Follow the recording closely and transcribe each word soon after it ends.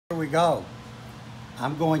we go.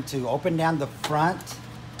 I'm going to open down the front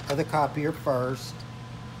of the copier first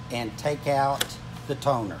and take out the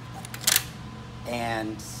toner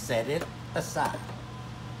and set it aside.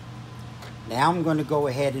 Now I'm going to go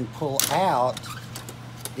ahead and pull out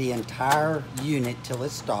the entire unit till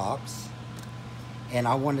it stops, and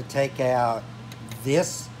I want to take out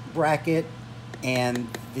this bracket and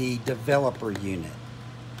the developer unit.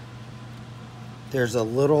 There's a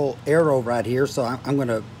little arrow right here, so I'm going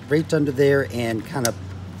to reach under there and kind of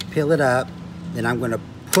peel it up. Then I'm going to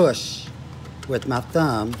push with my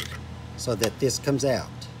thumb so that this comes out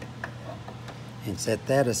and set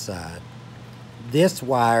that aside. This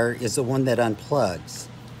wire is the one that unplugs,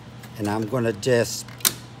 and I'm going to just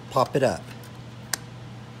pop it up.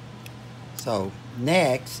 So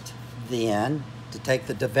next, then, to take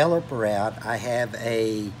the developer out, I have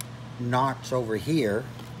a notch over here.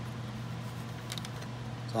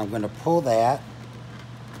 So I'm going to pull that.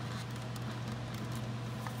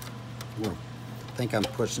 I think I'm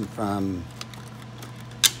pushing from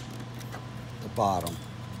the bottom.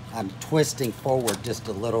 I'm twisting forward just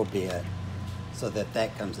a little bit so that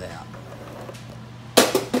that comes out.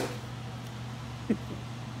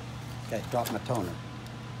 Okay, drop my toner.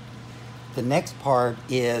 The next part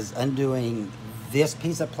is undoing this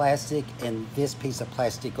piece of plastic and this piece of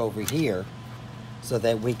plastic over here so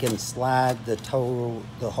that we can slide the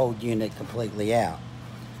whole unit completely out.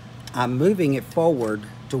 I'm moving it forward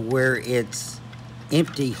to where its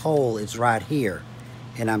empty hole is right here.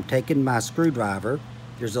 And I'm taking my screwdriver.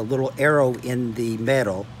 There's a little arrow in the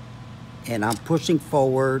metal, and I'm pushing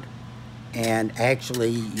forward, and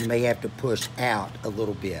actually you may have to push out a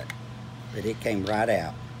little bit, but it came right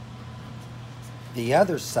out. The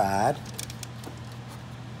other side,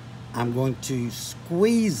 I'm going to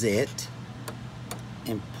squeeze it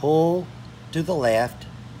and pull to the left,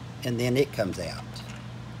 and then it comes out.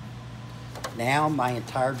 Now my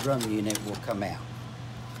entire drum unit will come out.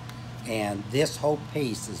 And this whole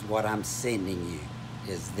piece is what I'm sending you,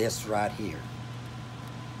 is this right here.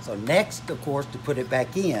 So next, of course, to put it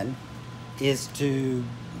back in is to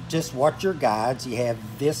just watch your guides. You have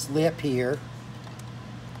this lip here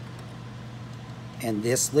and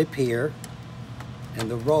this lip here, and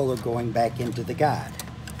the roller going back into the guide.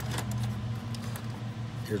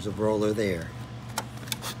 There's a roller there.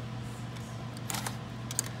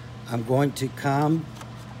 I'm going to come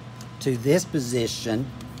to this position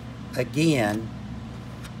again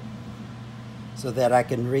so that I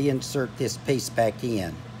can reinsert this piece back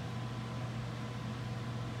in.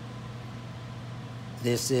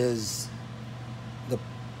 This is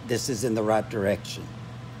in the right direction.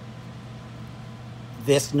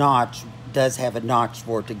 This notch does have a notch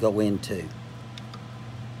for it to go into.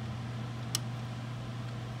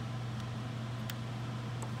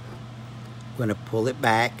 I'm going to pull it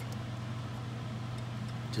back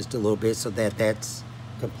just a little bit so that that's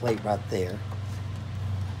complete right there.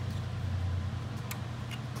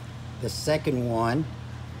 The second one,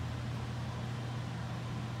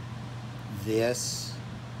 this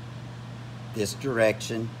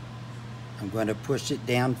direction, I'm going to push it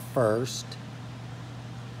down first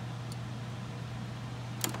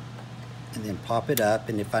and then pop it up,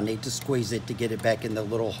 and if I need to squeeze it to get it back in the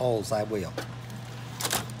little holes, I will.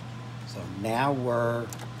 So now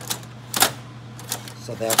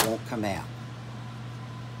so that won't come out.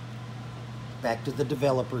 Back to the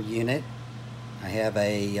developer unit. I have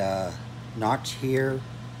a notch here.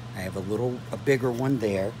 I have a bigger one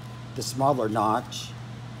there. The smaller notch,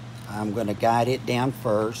 I'm going to guide it down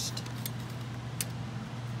first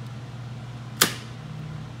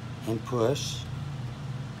and push.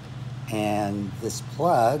 And this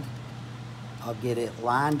plug, I'll get it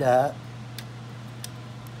lined up.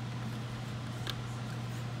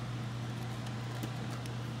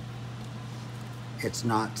 It's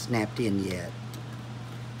not snapped in yet.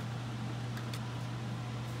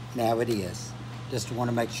 Now it is. Just want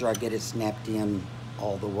to make sure I get it snapped in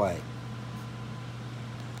all the way.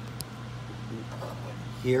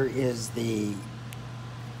 Here is the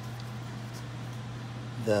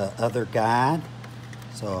other guide.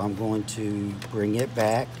 So I'm going to bring it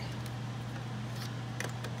back.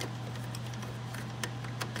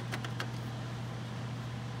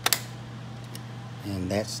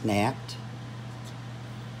 And that snapped.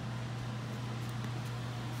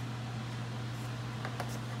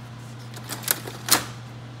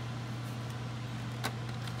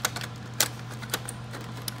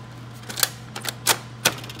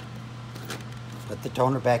 Put the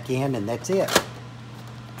toner back in, and that's it.